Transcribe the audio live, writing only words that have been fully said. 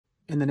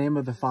In the name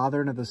of the Father,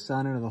 and of the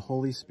Son, and of the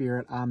Holy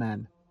Spirit.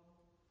 Amen.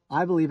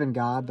 I believe in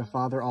God, the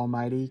Father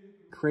Almighty,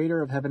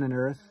 creator of heaven and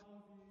earth,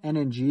 and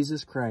in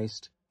Jesus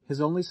Christ, his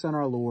only Son,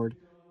 our Lord,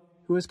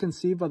 who was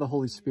conceived by the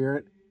Holy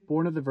Spirit,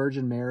 born of the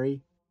Virgin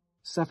Mary,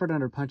 suffered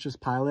under Pontius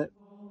Pilate,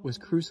 was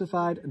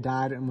crucified,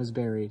 died, and was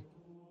buried.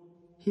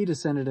 He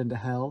descended into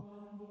hell.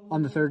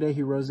 On the third day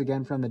he rose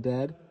again from the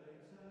dead.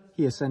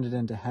 He ascended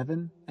into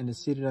heaven, and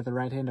is seated at the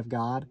right hand of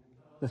God,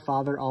 the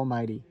Father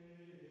Almighty.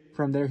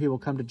 From there he will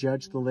come to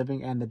judge the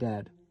living and the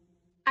dead.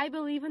 I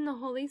believe in the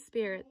Holy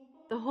Spirit,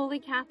 the Holy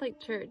Catholic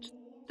Church,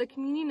 the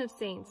communion of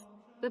saints,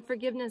 the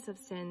forgiveness of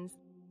sins,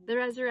 the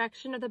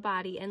resurrection of the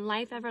body, and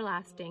life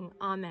everlasting.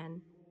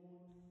 Amen.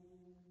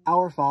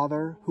 Our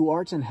Father, who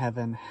art in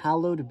heaven,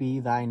 hallowed be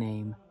thy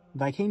name.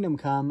 Thy kingdom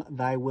come,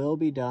 thy will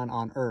be done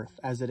on earth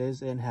as it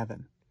is in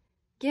heaven.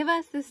 Give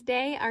us this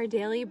day our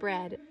daily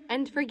bread,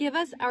 and forgive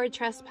us our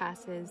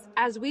trespasses,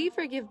 as we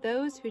forgive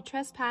those who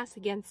trespass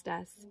against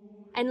us.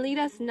 And lead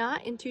us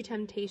not into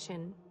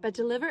temptation, but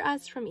deliver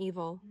us from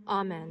evil.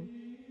 Amen.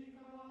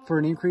 For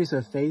an increase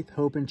of faith,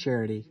 hope, and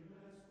charity.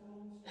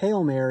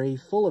 Hail Mary,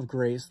 full of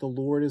grace, the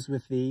Lord is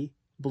with thee.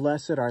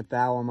 Blessed art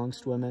thou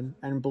amongst women,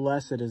 and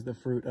blessed is the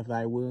fruit of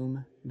thy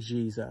womb,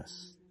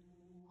 Jesus.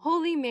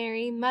 Holy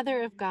Mary,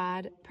 Mother of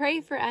God, pray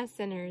for us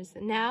sinners,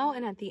 now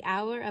and at the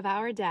hour of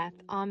our death.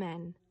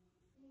 Amen.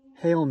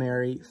 Hail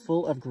Mary,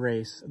 full of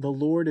grace, the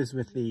Lord is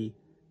with thee.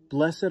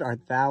 Blessed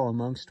art thou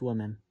amongst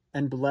women,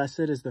 and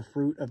blessed is the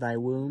fruit of thy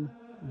womb,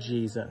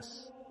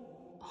 Jesus.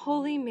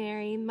 Holy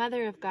Mary,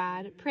 Mother of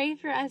God, pray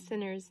for us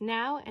sinners,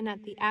 now and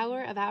at the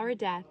hour of our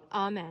death.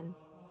 Amen.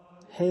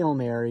 Hail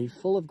Mary,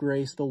 full of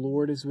grace, the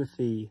Lord is with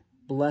thee.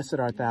 Blessed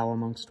art thou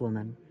amongst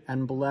women,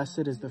 and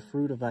blessed is the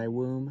fruit of thy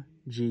womb,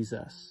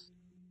 Jesus.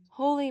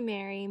 Holy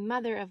Mary,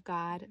 Mother of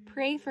God,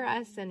 pray for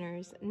us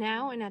sinners,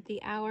 now and at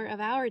the hour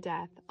of our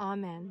death.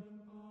 Amen.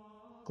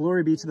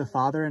 Glory be to the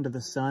Father, and to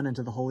the Son, and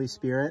to the Holy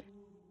Spirit.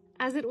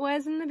 As it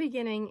was in the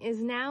beginning,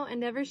 is now,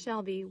 and ever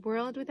shall be,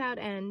 world without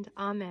end.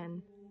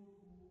 Amen.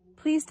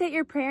 Please state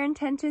your prayer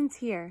intentions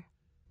here.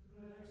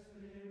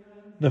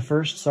 The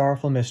first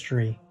sorrowful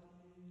mystery,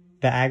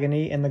 the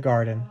agony in the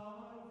garden.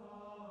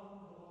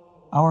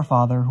 Our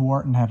Father, who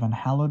art in heaven,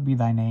 hallowed be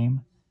thy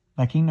name.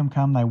 Thy kingdom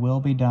come, thy will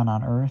be done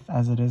on earth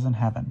as it is in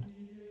heaven.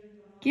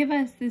 Give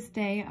us this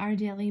day our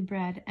daily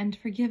bread, and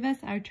forgive us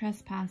our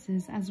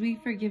trespasses, as we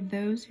forgive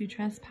those who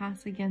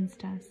trespass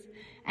against us.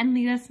 And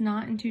lead us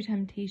not into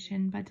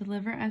temptation, but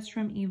deliver us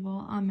from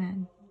evil.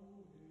 Amen.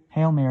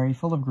 Hail Mary,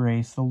 full of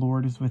grace, the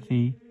Lord is with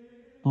thee.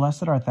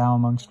 Blessed art thou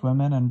amongst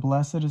women, and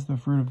blessed is the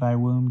fruit of thy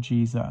womb,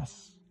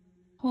 Jesus.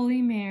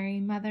 Holy Mary,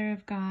 Mother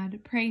of God,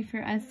 pray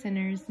for us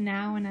sinners,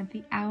 now and at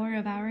the hour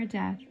of our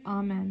death.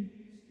 Amen.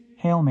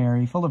 Hail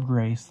Mary, full of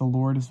grace, the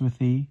Lord is with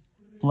thee.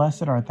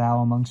 Blessed art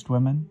thou amongst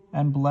women,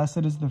 and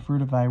blessed is the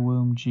fruit of thy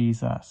womb,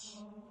 Jesus.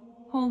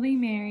 Holy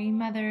Mary,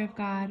 Mother of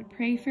God,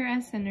 pray for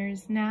us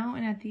sinners, now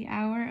and at the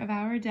hour of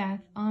our death.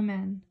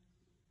 Amen.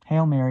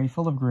 Hail Mary,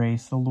 full of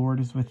grace, the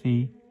Lord is with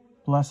thee.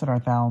 Blessed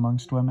art thou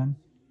amongst women,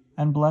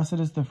 and blessed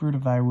is the fruit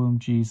of thy womb,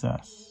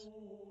 Jesus.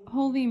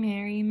 Holy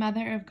Mary,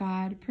 Mother of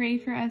God, pray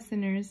for us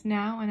sinners,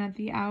 now and at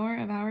the hour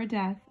of our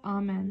death.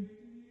 Amen.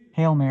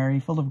 Hail Mary,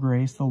 full of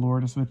grace, the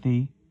Lord is with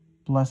thee.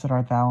 Blessed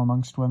art thou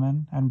amongst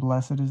women, and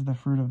blessed is the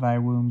fruit of thy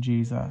womb,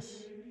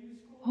 Jesus.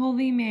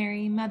 Holy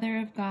Mary, Mother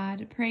of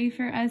God, pray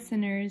for us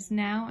sinners,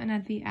 now and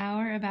at the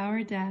hour of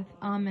our death.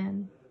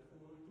 Amen.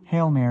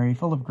 Hail Mary,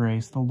 full of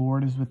grace, the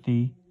Lord is with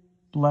thee.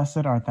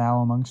 Blessed art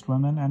thou amongst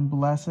women, and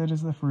blessed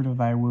is the fruit of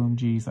thy womb,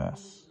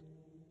 Jesus.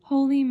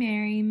 Holy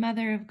Mary,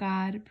 Mother of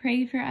God,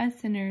 pray for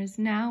us sinners,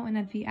 now and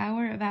at the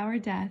hour of our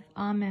death.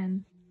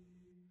 Amen.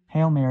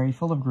 Hail Mary,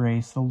 full of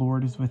grace, the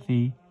Lord is with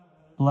thee.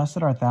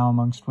 Blessed art thou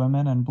amongst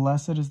women, and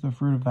blessed is the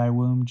fruit of thy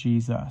womb,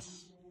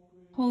 Jesus.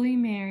 Holy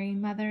Mary,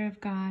 Mother of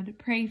God,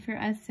 pray for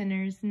us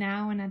sinners,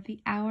 now and at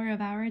the hour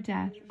of our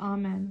death.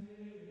 Amen.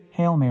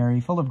 Hail Mary,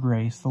 full of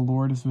grace, the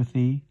Lord is with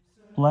thee.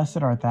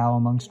 Blessed art thou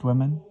amongst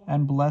women,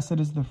 and blessed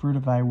is the fruit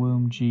of thy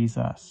womb,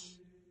 Jesus.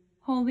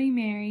 Holy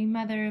Mary,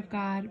 Mother of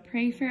God,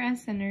 pray for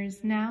us sinners,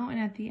 now and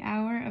at the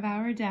hour of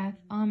our death.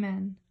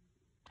 Amen.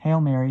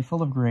 Hail Mary,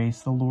 full of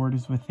grace, the Lord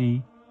is with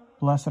thee.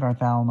 Blessed art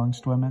thou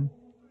amongst women,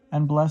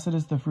 and blessed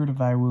is the fruit of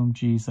thy womb,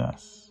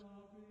 Jesus.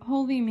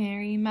 Holy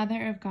Mary,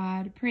 Mother of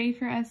God, pray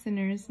for us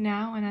sinners,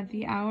 now and at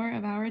the hour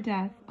of our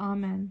death.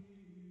 Amen.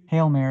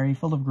 Hail Mary,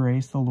 full of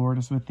grace, the Lord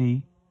is with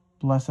thee.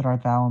 Blessed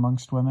art thou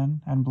amongst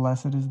women, and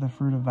blessed is the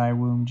fruit of thy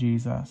womb,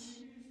 Jesus.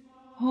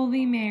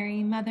 Holy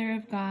Mary, Mother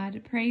of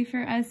God, pray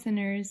for us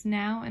sinners,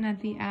 now and at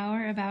the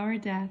hour of our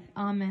death.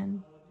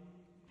 Amen.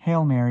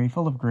 Hail Mary,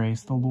 full of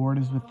grace, the Lord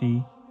is with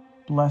thee.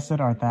 Blessed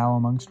art thou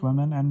amongst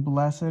women, and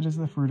blessed is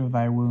the fruit of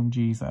thy womb,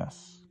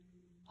 Jesus.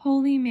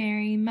 Holy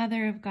Mary,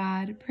 Mother of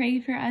God,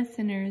 pray for us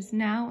sinners,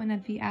 now and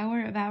at the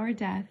hour of our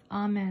death.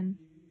 Amen.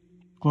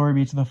 Glory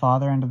be to the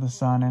Father, and to the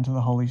Son, and to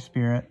the Holy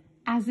Spirit.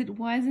 As it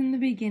was in the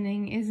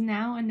beginning, is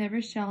now, and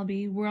ever shall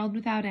be, world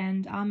without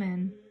end.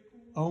 Amen.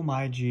 O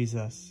my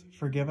Jesus,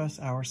 forgive us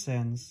our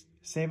sins,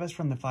 save us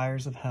from the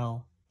fires of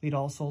hell, Lead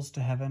all souls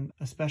to heaven,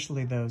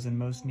 especially those in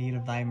most need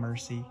of thy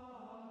mercy.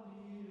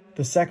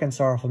 The second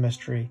sorrowful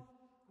mystery,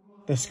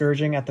 the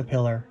scourging at the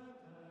pillar.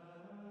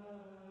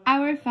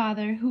 Our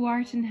Father, who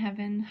art in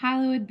heaven,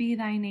 hallowed be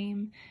thy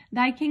name.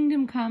 Thy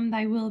kingdom come,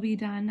 thy will be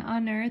done,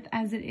 on earth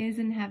as it is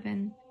in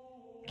heaven.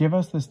 Give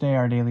us this day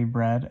our daily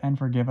bread, and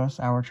forgive us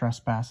our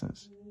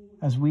trespasses,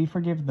 as we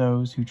forgive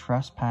those who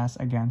trespass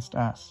against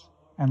us.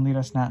 And lead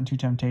us not into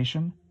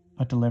temptation,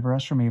 but deliver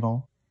us from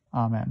evil.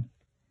 Amen.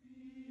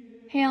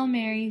 Hail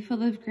Mary,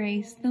 full of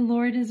grace, the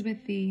Lord is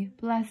with thee.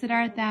 Blessed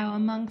art thou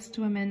amongst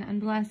women, and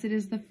blessed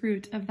is the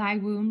fruit of thy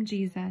womb,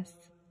 Jesus.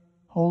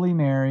 Holy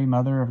Mary,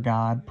 Mother of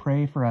God,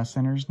 pray for us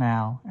sinners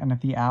now, and at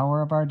the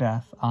hour of our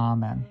death.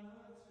 Amen.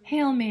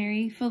 Hail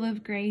Mary, full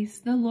of grace,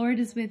 the Lord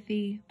is with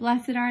thee.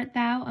 Blessed art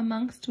thou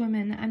amongst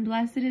women, and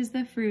blessed is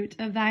the fruit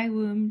of thy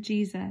womb,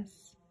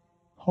 Jesus.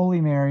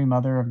 Holy Mary,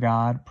 Mother of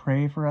God,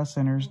 pray for us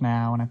sinners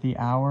now, and at the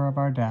hour of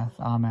our death.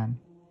 Amen.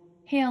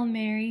 Hail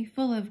Mary,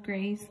 full of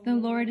grace, the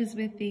Lord is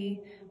with thee.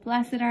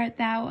 Blessed art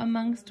thou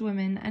amongst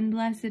women, and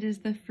blessed is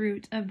the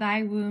fruit of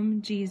thy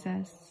womb,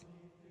 Jesus.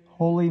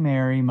 Holy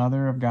Mary,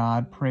 Mother of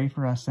God, pray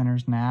for us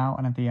sinners now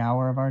and at the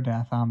hour of our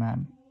death.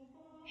 Amen.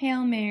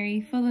 Hail Mary,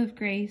 full of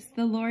grace,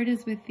 the Lord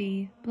is with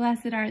thee.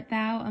 Blessed art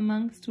thou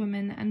amongst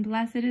women, and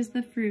blessed is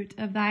the fruit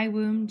of thy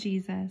womb,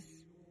 Jesus.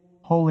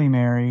 Holy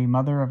Mary,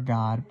 Mother of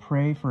God,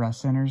 pray for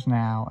us sinners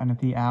now and at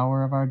the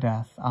hour of our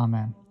death.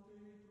 Amen.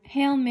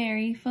 Hail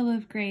Mary, full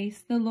of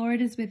grace, the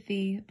Lord is with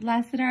thee.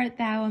 Blessed art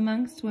thou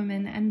amongst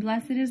women, and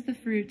blessed is the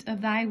fruit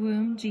of thy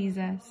womb,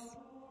 Jesus.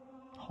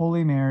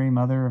 Holy Mary,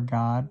 Mother of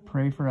God,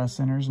 pray for us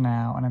sinners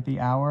now and at the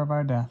hour of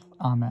our death.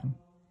 Amen.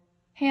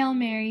 Hail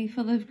Mary,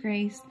 full of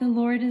grace, the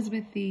Lord is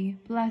with thee.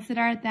 Blessed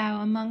art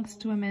thou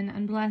amongst women,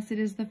 and blessed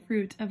is the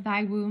fruit of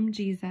thy womb,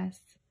 Jesus.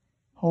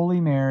 Holy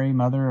Mary,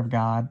 Mother of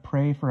God,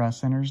 pray for us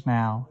sinners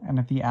now and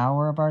at the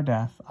hour of our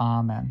death.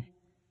 Amen.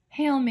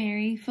 Hail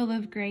Mary, full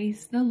of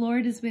grace, the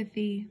Lord is with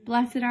thee.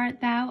 Blessed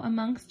art thou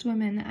amongst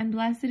women, and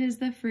blessed is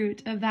the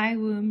fruit of thy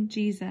womb,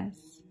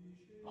 Jesus.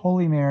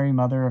 Holy Mary,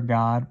 Mother of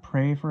God,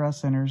 pray for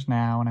us sinners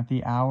now and at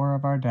the hour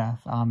of our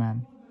death.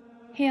 Amen.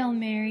 Hail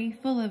Mary,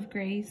 full of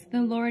grace,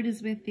 the Lord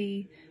is with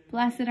thee.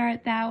 Blessed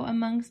art thou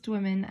amongst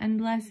women, and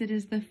blessed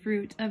is the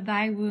fruit of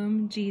thy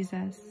womb,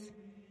 Jesus.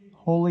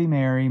 Holy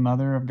Mary,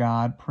 Mother of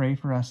God, pray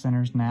for us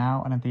sinners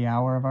now and at the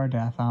hour of our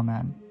death.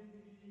 Amen.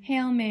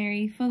 Hail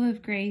Mary, full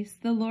of grace,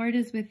 the Lord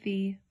is with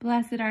thee.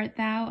 Blessed art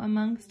thou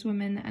amongst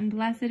women, and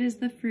blessed is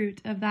the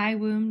fruit of thy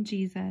womb,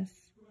 Jesus.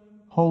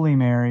 Holy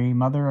Mary,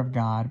 Mother of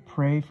God,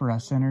 pray for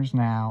us sinners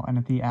now and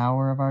at the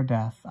hour of our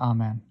death.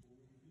 Amen.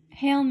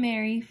 Hail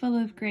Mary, full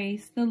of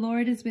grace, the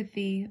Lord is with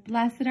thee.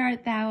 Blessed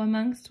art thou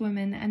amongst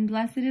women, and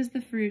blessed is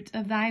the fruit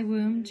of thy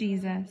womb,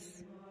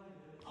 Jesus.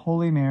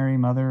 Holy Mary,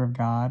 Mother of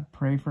God,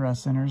 pray for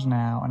us sinners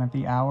now and at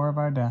the hour of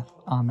our death.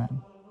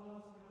 Amen.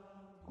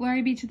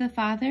 Glory be to the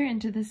Father,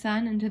 and to the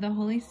Son, and to the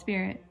Holy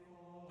Spirit.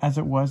 As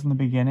it was in the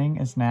beginning,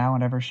 is now,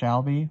 and ever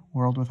shall be,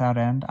 world without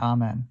end.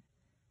 Amen.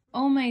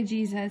 O my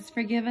Jesus,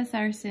 forgive us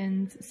our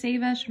sins,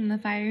 save us from the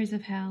fires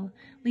of hell,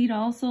 lead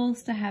all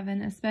souls to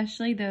heaven,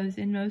 especially those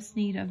in most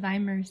need of thy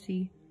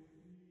mercy.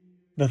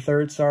 The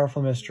third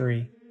sorrowful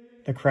mystery,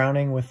 the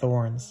crowning with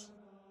thorns.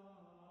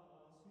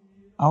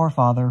 Our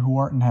Father, who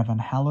art in heaven,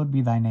 hallowed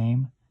be thy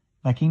name.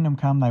 Thy kingdom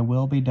come, thy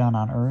will be done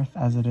on earth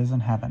as it is in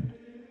heaven.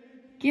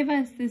 Give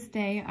us this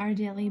day our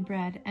daily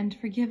bread, and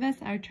forgive us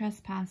our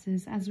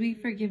trespasses, as we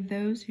forgive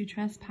those who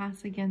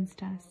trespass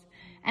against us.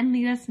 And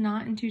lead us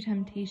not into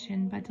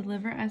temptation, but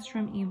deliver us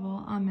from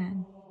evil.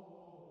 Amen.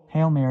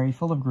 Hail Mary,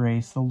 full of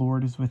grace, the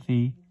Lord is with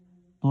thee.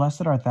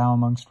 Blessed art thou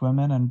amongst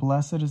women, and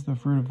blessed is the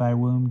fruit of thy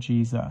womb,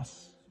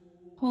 Jesus.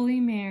 Holy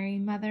Mary,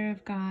 Mother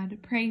of God,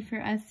 pray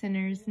for us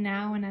sinners,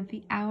 now and at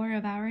the hour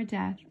of our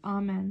death.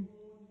 Amen.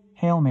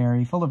 Hail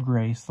Mary, full of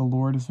grace, the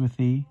Lord is with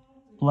thee.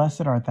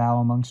 Blessed art thou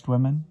amongst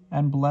women,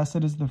 and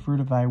blessed is the fruit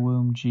of thy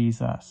womb,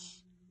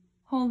 Jesus.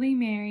 Holy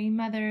Mary,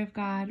 Mother of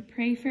God,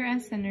 pray for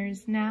us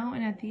sinners, now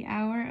and at the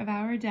hour of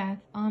our death.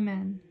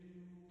 Amen.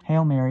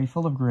 Hail Mary,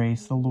 full of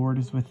grace, the Lord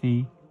is with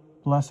thee.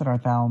 Blessed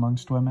art thou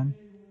amongst women,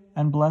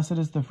 and blessed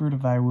is the fruit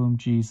of thy womb,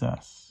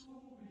 Jesus.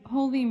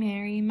 Holy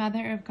Mary,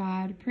 Mother of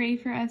God, pray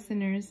for us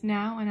sinners,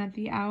 now and at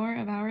the hour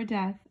of our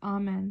death.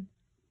 Amen.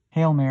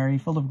 Hail Mary,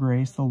 full of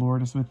grace, the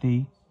Lord is with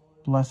thee.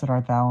 Blessed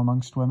art thou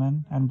amongst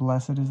women, and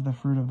blessed is the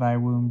fruit of thy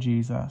womb,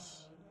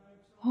 Jesus.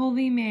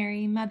 Holy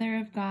Mary, Mother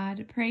of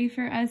God, pray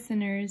for us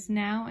sinners,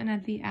 now and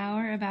at the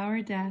hour of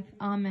our death.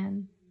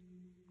 Amen.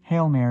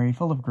 Hail Mary,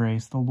 full of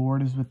grace, the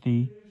Lord is with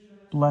thee.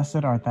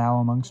 Blessed art thou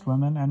amongst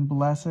women, and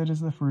blessed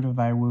is the fruit of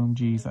thy womb,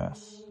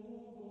 Jesus.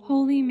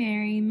 Holy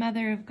Mary,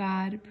 Mother of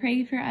God,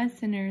 pray for us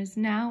sinners,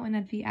 now and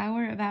at the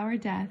hour of our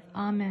death.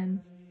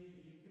 Amen.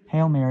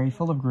 Hail Mary,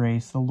 full of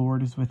grace, the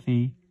Lord is with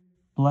thee.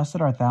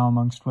 Blessed art thou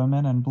amongst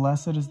women, and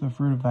blessed is the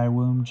fruit of thy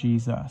womb,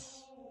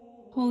 Jesus.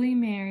 Holy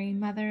Mary,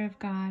 Mother of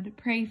God,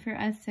 pray for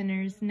us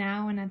sinners,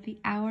 now and at the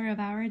hour of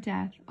our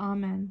death.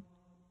 Amen.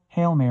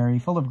 Hail Mary,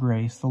 full of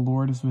grace, the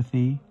Lord is with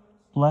thee.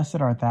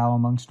 Blessed art thou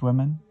amongst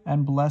women,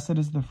 and blessed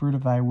is the fruit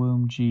of thy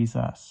womb,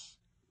 Jesus.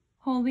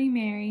 Holy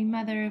Mary,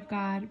 Mother of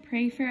God,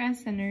 pray for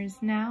us sinners,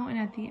 now and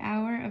at the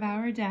hour of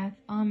our death.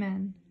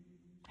 Amen.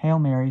 Hail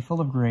Mary, full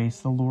of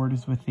grace, the Lord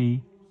is with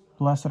thee.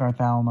 Blessed art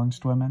thou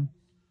amongst women,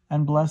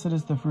 and blessed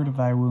is the fruit of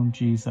thy womb,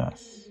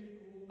 Jesus.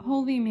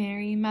 Holy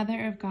Mary,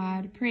 Mother of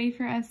God, pray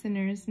for us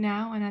sinners,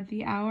 now and at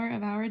the hour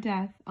of our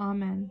death.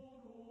 Amen.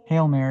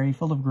 Hail Mary,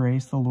 full of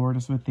grace, the Lord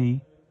is with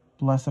thee.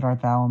 Blessed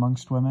art thou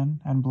amongst women,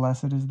 and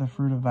blessed is the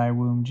fruit of thy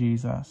womb,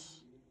 Jesus.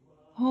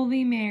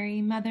 Holy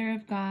Mary, Mother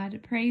of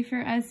God, pray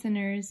for us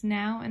sinners,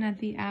 now and at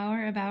the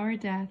hour of our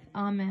death.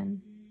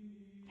 Amen.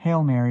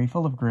 Hail Mary,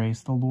 full of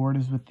grace, the Lord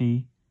is with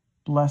thee.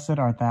 Blessed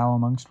art thou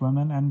amongst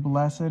women, and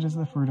blessed is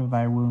the fruit of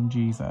thy womb,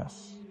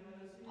 Jesus.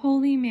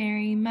 Holy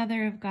Mary,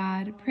 Mother of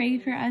God, pray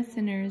for us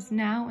sinners,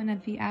 now and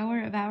at the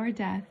hour of our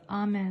death.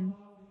 Amen.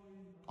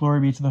 Glory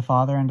be to the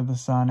Father, and to the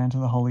Son, and to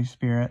the Holy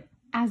Spirit.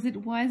 As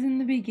it was in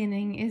the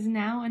beginning, is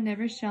now, and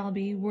ever shall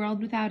be,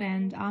 world without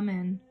end.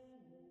 Amen.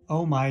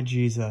 O my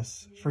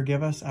Jesus,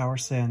 forgive us our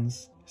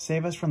sins,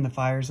 save us from the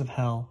fires of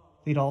hell,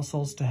 lead all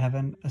souls to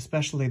heaven,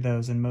 especially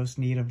those in most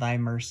need of thy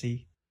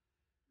mercy.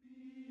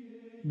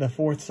 The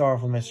fourth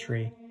sorrowful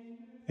mystery,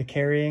 the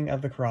carrying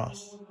of the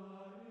cross.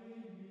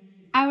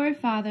 Our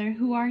Father,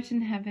 who art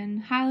in heaven,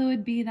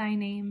 hallowed be thy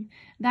name.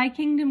 Thy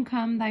kingdom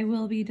come, thy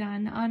will be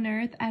done, on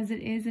earth as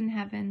it is in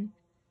heaven.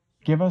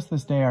 Give us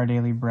this day our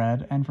daily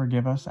bread, and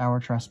forgive us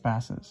our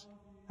trespasses,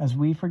 as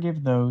we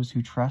forgive those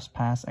who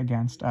trespass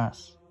against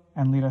us.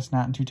 And lead us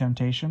not into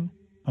temptation,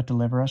 but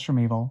deliver us from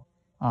evil.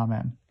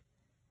 Amen.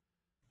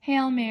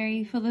 Hail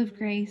Mary, full of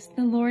grace,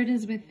 the Lord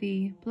is with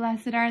thee.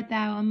 Blessed art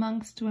thou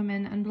amongst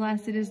women, and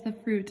blessed is the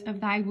fruit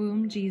of thy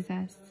womb,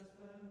 Jesus.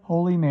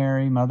 Holy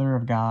Mary, Mother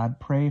of God,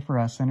 pray for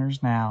us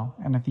sinners now,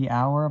 and at the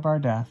hour of our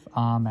death.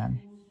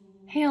 Amen.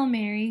 Hail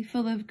Mary,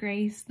 full of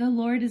grace, the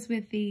Lord is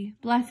with thee.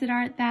 Blessed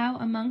art thou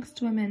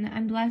amongst women,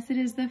 and blessed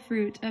is the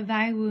fruit of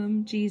thy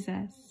womb,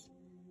 Jesus.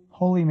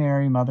 Holy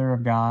Mary, Mother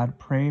of God,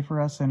 pray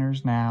for us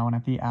sinners now, and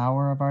at the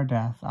hour of our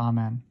death.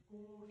 Amen.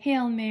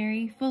 Hail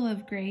Mary, full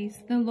of grace,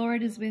 the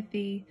Lord is with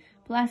thee.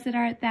 Blessed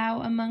art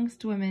thou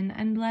amongst women,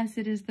 and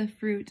blessed is the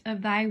fruit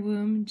of thy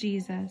womb,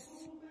 Jesus.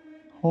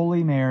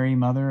 Holy Mary,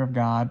 Mother of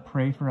God,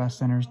 pray for us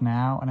sinners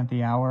now, and at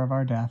the hour of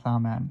our death.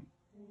 Amen.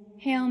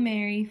 Hail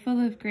Mary, full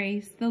of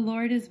grace, the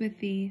Lord is with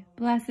thee.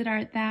 Blessed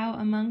art thou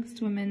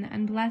amongst women,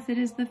 and blessed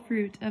is the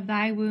fruit of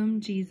thy womb,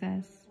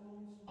 Jesus.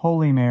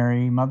 Holy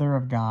Mary, Mother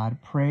of God,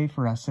 pray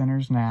for us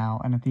sinners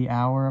now, and at the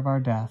hour of our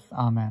death.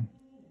 Amen.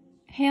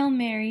 Hail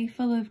Mary,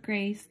 full of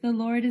grace, the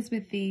Lord is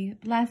with thee.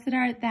 Blessed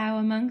art thou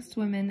amongst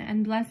women,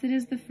 and blessed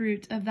is the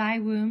fruit of thy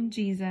womb,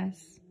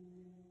 Jesus.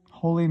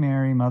 Holy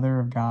Mary, Mother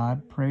of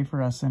God, pray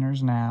for us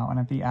sinners now, and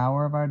at the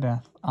hour of our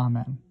death.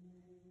 Amen.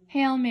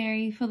 Hail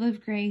Mary, full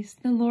of grace,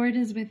 the Lord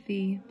is with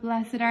thee.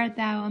 Blessed art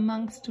thou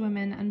amongst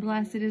women, and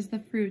blessed is the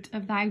fruit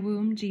of thy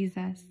womb,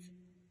 Jesus.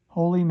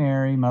 Holy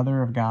Mary,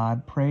 Mother of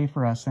God, pray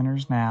for us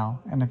sinners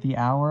now, and at the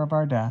hour of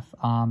our death.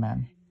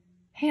 Amen.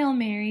 Hail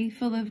Mary,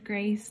 full of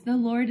grace, the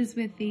Lord is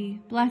with thee.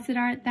 Blessed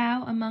art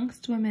thou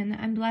amongst women,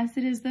 and blessed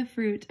is the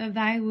fruit of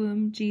thy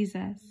womb,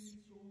 Jesus.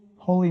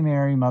 Holy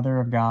Mary, Mother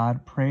of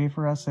God, pray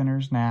for us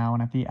sinners now,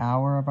 and at the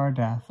hour of our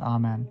death.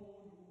 Amen.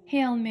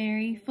 Hail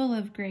Mary, full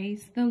of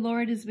grace, the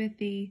Lord is with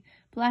thee.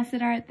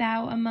 Blessed art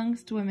thou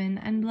amongst women,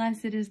 and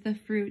blessed is the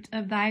fruit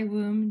of thy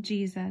womb,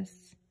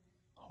 Jesus.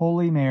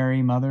 Holy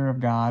Mary, Mother of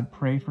God,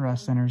 pray for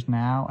us sinners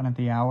now, and at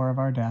the hour of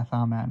our death.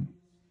 Amen.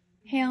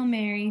 Hail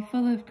Mary,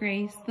 full of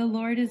grace, the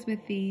Lord is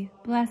with thee.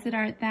 Blessed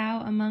art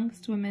thou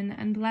amongst women,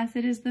 and blessed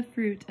is the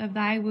fruit of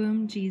thy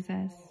womb,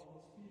 Jesus.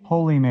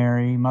 Holy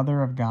Mary,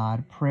 Mother of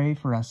God, pray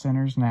for us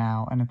sinners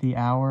now, and at the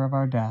hour of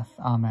our death.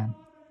 Amen.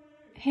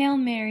 Hail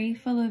Mary,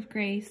 full of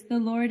grace, the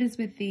Lord is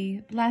with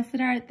thee.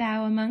 Blessed art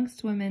thou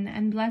amongst women,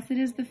 and blessed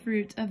is the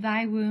fruit of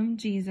thy womb,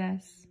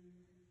 Jesus.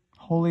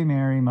 Holy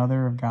Mary,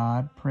 Mother of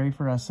God, pray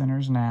for us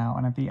sinners now,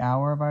 and at the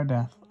hour of our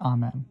death.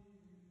 Amen.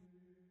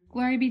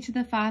 Glory be to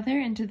the Father,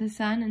 and to the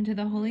Son, and to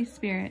the Holy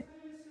Spirit.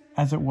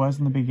 As it was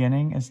in the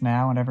beginning, is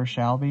now, and ever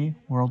shall be,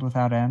 world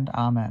without end.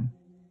 Amen.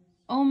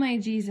 O my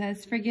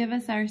Jesus, forgive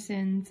us our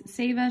sins,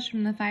 save us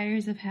from the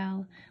fires of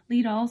hell,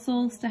 lead all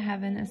souls to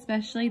heaven,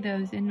 especially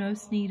those in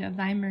most need of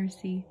thy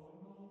mercy.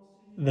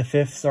 The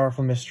fifth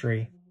sorrowful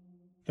mystery,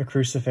 the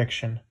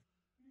Crucifixion.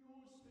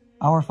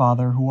 Our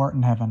Father, who art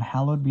in heaven,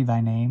 hallowed be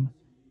thy name.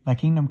 Thy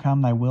kingdom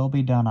come, thy will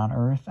be done on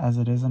earth as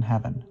it is in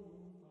heaven.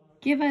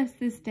 Give us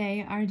this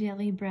day our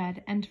daily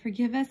bread, and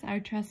forgive us our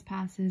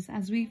trespasses,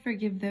 as we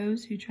forgive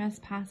those who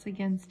trespass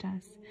against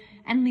us.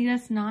 And lead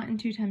us not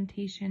into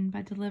temptation,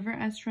 but deliver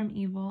us from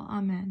evil.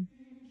 Amen.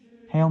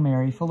 Hail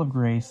Mary, full of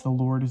grace, the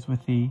Lord is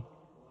with thee.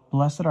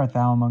 Blessed art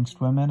thou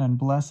amongst women, and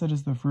blessed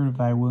is the fruit of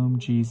thy womb,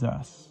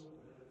 Jesus.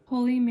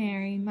 Holy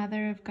Mary,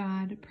 Mother of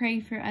God, pray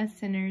for us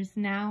sinners,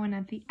 now and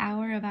at the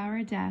hour of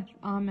our death.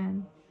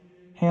 Amen.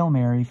 Hail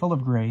Mary, full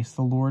of grace,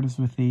 the Lord is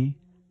with thee.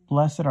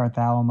 Blessed art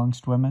thou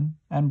amongst women,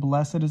 and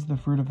blessed is the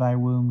fruit of thy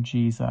womb,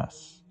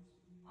 Jesus.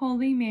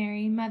 Holy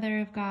Mary, Mother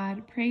of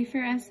God, pray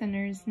for us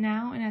sinners,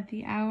 now and at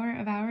the hour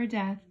of our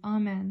death.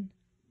 Amen.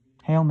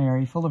 Hail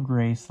Mary, full of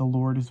grace, the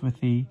Lord is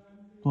with thee.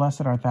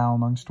 Blessed art thou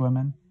amongst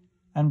women,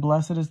 and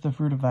blessed is the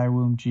fruit of thy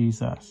womb,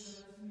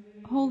 Jesus.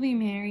 Holy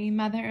Mary,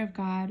 Mother of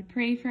God,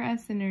 pray for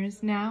us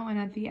sinners, now and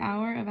at the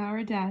hour of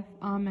our death.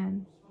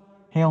 Amen.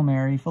 Hail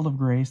Mary, full of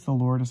grace, the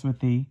Lord is with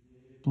thee.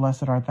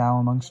 Blessed art thou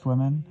amongst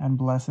women, and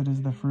blessed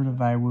is the fruit of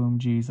thy womb,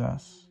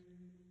 Jesus.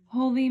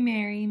 Holy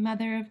Mary,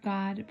 Mother of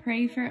God,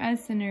 pray for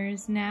us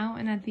sinners, now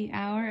and at the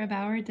hour of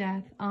our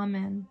death.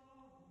 Amen.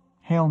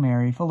 Hail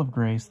Mary, full of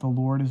grace, the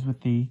Lord is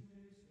with thee.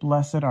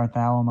 Blessed art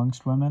thou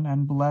amongst women,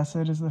 and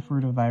blessed is the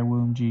fruit of thy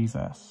womb,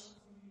 Jesus.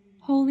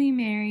 Holy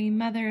Mary,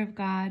 Mother of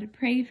God,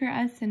 pray for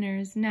us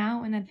sinners,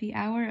 now and at the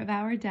hour of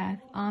our death.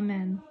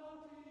 Amen.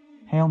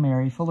 Hail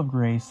Mary, full of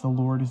grace, the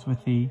Lord is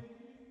with thee.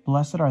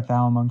 Blessed art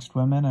thou amongst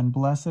women, and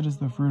blessed is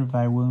the fruit of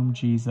thy womb,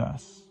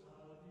 Jesus.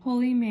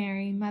 Holy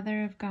Mary,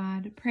 Mother of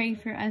God, pray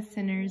for us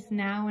sinners,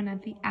 now and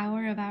at the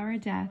hour of our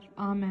death.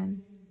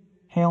 Amen.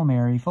 Hail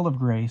Mary, full of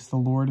grace, the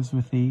Lord is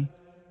with thee.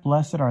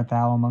 Blessed art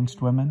thou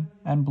amongst women,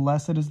 and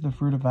blessed is the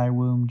fruit of thy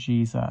womb,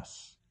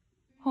 Jesus.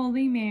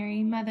 Holy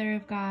Mary, Mother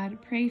of God,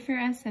 pray for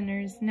us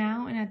sinners,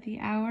 now and at the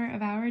hour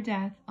of our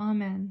death.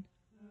 Amen.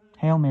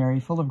 Hail Mary,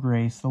 full of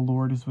grace, the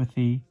Lord is with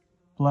thee.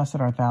 Blessed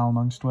art thou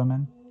amongst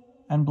women,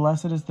 and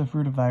blessed is the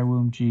fruit of thy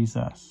womb,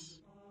 Jesus.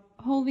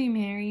 Holy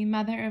Mary,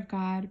 Mother of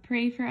God,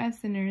 pray for us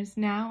sinners,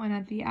 now and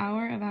at the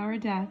hour of our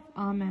death.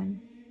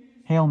 Amen.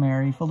 Hail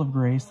Mary, full of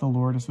grace, the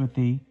Lord is with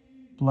thee.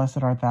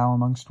 Blessed art thou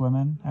amongst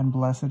women, and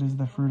blessed is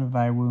the fruit of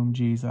thy womb,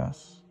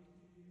 Jesus.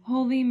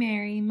 Holy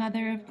Mary,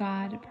 Mother of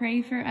God,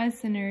 pray for us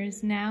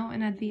sinners, now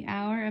and at the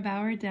hour of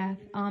our death.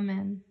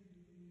 Amen.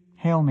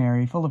 Hail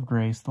Mary, full of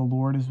grace, the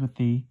Lord is with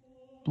thee.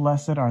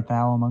 Blessed art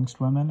thou amongst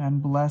women,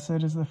 and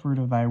blessed is the fruit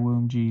of thy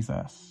womb,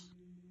 Jesus.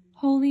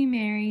 Holy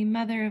Mary,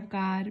 Mother of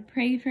God,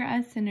 pray for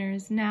us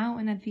sinners, now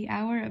and at the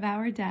hour of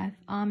our death.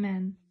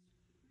 Amen.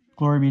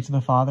 Glory be to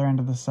the Father, and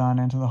to the Son,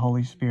 and to the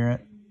Holy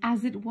Spirit.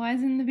 As it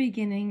was in the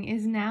beginning,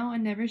 is now,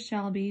 and ever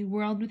shall be,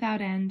 world without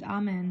end.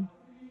 Amen.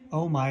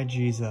 O my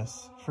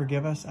Jesus,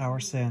 forgive us our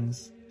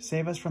sins,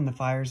 save us from the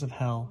fires of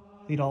hell,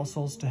 lead all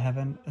souls to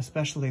heaven,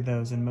 especially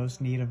those in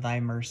most need of thy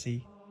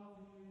mercy.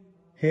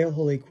 Hail,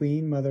 Holy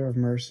Queen, Mother of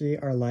Mercy,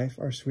 our life,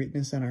 our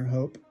sweetness, and our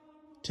hope.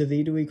 To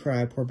thee do we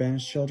cry, poor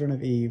banished children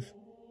of Eve.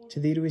 To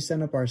thee do we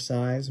send up our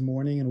sighs,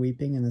 mourning and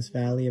weeping in this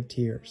valley of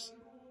tears.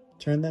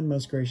 Turn then,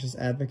 most gracious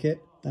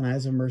Advocate, thine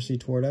eyes of mercy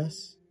toward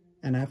us,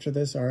 and after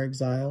this our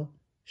exile,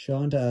 show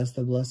unto us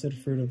the blessed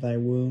fruit of thy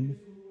womb,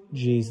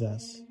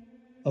 Jesus.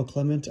 O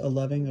clement, O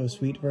loving, O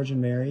sweet Virgin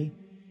Mary,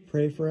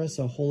 pray for us,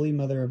 O Holy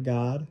Mother of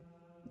God,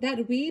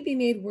 that we be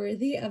made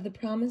worthy of the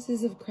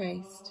promises of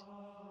Christ.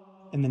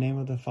 in the name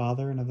of the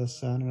Father, and of the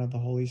Son, and of the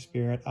Holy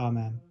Spirit.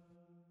 Amen.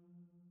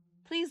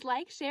 Please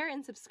like, share,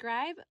 and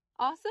subscribe.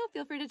 Also,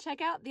 feel free to check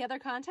out the other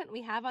content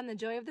we have on the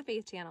Joy of the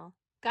Faith channel.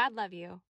 God love you.